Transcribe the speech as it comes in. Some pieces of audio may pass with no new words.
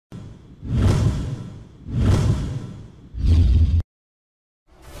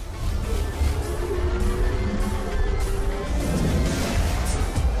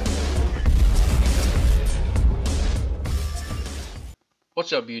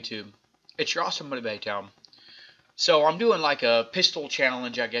What's up, YouTube? It's your awesome buddy Baytown. So I'm doing like a pistol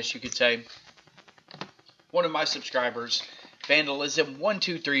challenge, I guess you could say. One of my subscribers,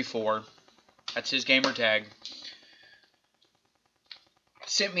 Vandalism1234, that's his gamer tag,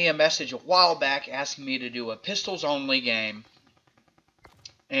 sent me a message a while back asking me to do a pistols only game,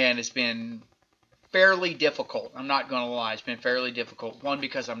 and it's been fairly difficult. I'm not going to lie, it's been fairly difficult. One,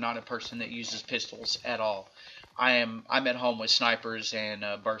 because I'm not a person that uses pistols at all. I'm at home with snipers and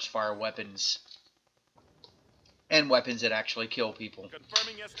burst fire weapons, and weapons that actually kill people.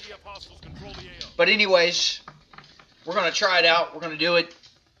 But anyways, we're going to try it out. We're going to do it.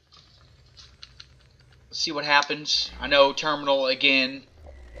 Let's see what happens. I know Terminal again.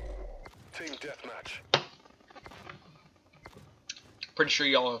 Team deathmatch. Pretty sure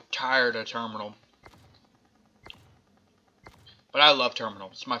y'all are tired of Terminal. But I love Terminal.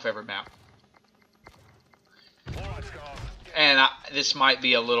 It's my favorite map. And this might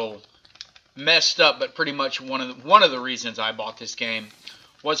be a little messed up, but pretty much one of the reasons I bought this game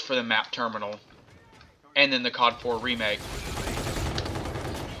was for the map Terminal, and then the COD 4 remake.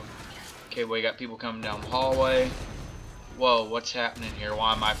 Okay, we got people coming down the hallway. Whoa, what's happening here?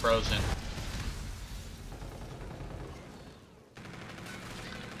 Why am I frozen?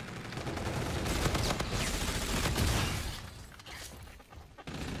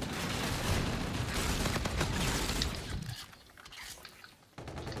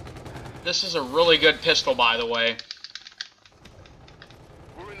 This is a really good pistol, by the way.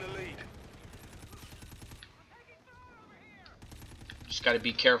 We're in the lead. Just got to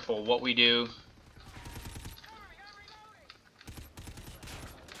be careful what we do.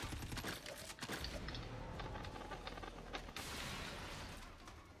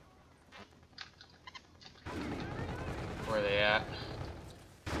 Where are they at?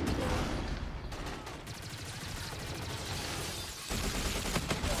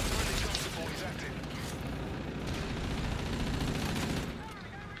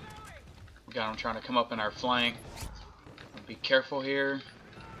 We got them trying to come up in our flank. Be careful here.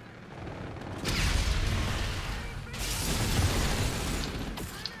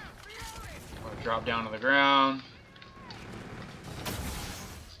 Or drop down to the ground.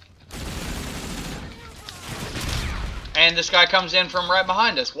 And this guy comes in from right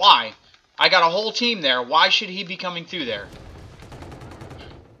behind us. Why? I got a whole team there. Why should he be coming through there?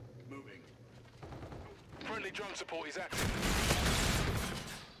 Moving. Friendly drone support is active.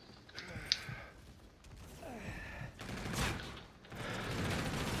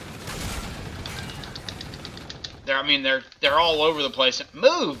 I mean, they're all over the place.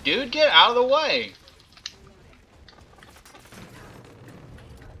 Move, dude! Get out of the way!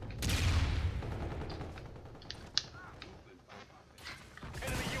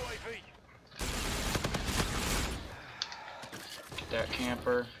 Enemy UAV. Get that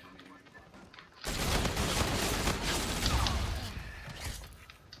camper.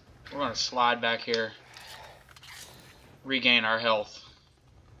 We're gonna slide back here. Regain our health.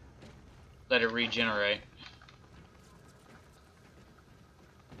 Let it regenerate.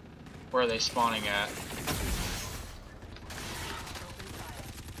 Where are they spawning at?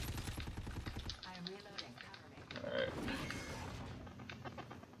 Alright.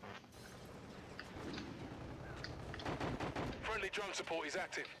 Friendly drone support is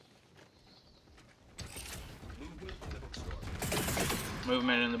active.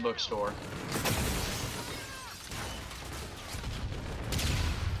 Movement in the bookstore.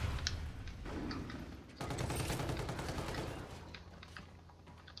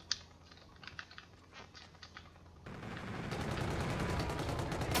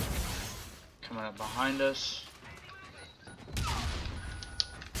 Coming up behind us.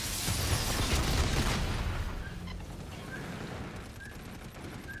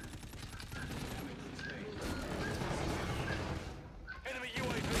 Enemy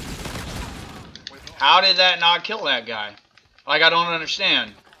UAV. How did that not kill that guy? Like, I don't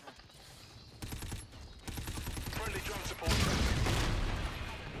understand. Friendly drone support.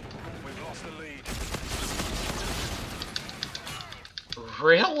 We've lost the lead.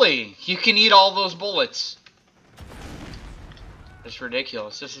 Really? You can eat all those bullets? It's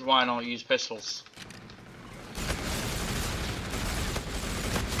ridiculous. This is why I don't use pistols.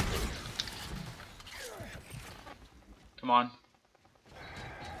 Come on.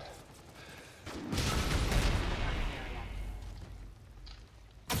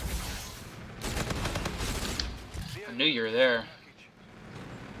 I knew you were there.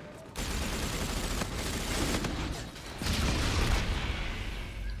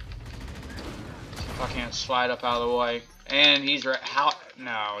 If I can't slide up out of the way. And he's right. How?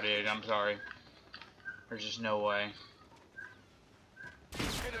 No, dude, I'm sorry. There's just no way.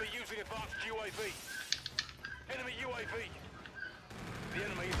 Losing advanced UAV. Enemy UAV. The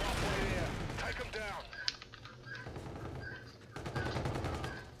enemy is halfway there. Take them down.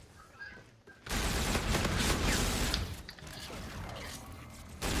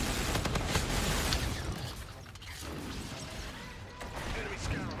 Enemy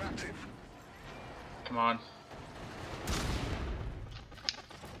scanner active. Come on.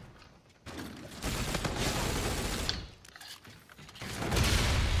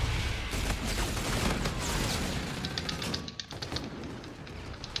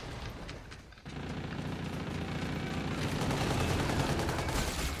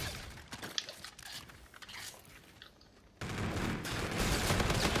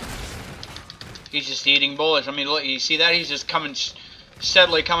 He's just eating bullets. I mean, look, you see that? He's just coming,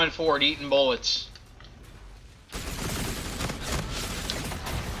 steadily coming forward, eating bullets.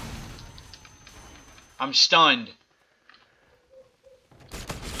 I'm stunned.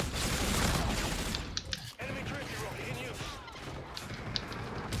 Enemy trench rocket in use.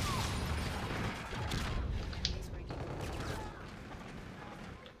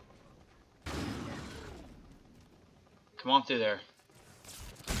 Come on through there.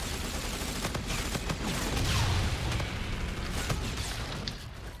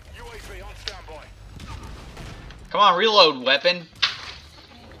 UAV on standby. Come on, reload, weapon.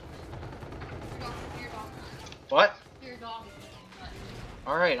 What?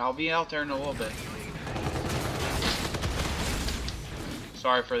 Alright, I'll be out there in a little bit.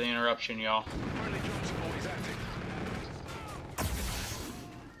 Sorry for the interruption, y'all. Friendly drone support is active.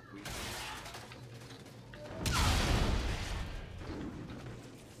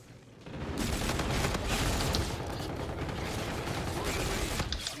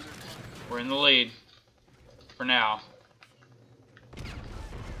 We're in the lead. For now.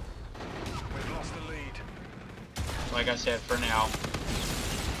 We've lost the lead. Like I said, for now.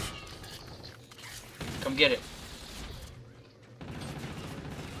 Come get it.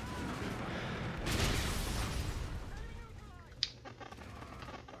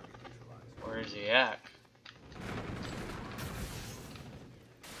 Where is he at?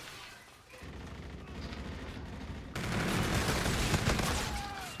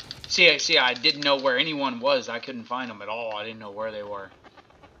 See, I didn't know where anyone was. I couldn't find them at all. I didn't know where they were.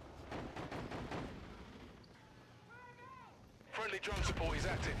 Friendly drone support is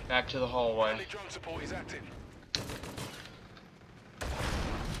active. Back to the hallway. Friendly drone support is active.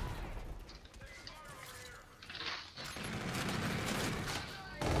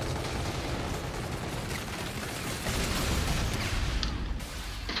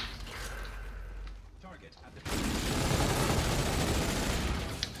 Target at the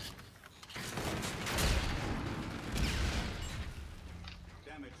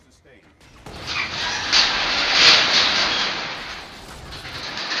damage sustained.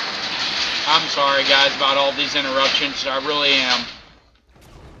 I'm sorry, guys, about all these interruptions. I really am.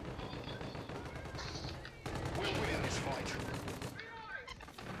 We'll win this fight.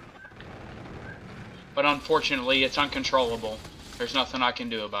 But unfortunately, it's uncontrollable. There's nothing I can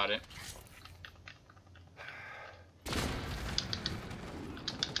do about it.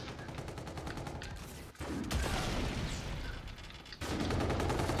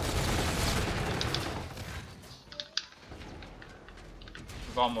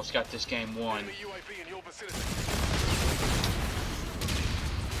 We've almost got this game won. Enemy UAV in your vicinity.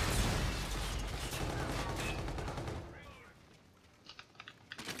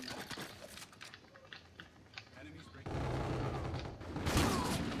 Enemies breaking.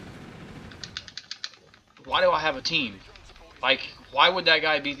 Why do I have a team? Like, why would that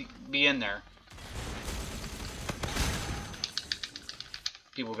guy be in there?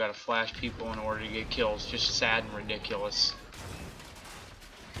 People gotta flash people in order to get kills. Just sad and ridiculous.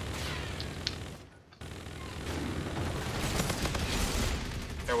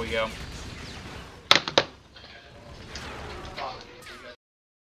 There we go.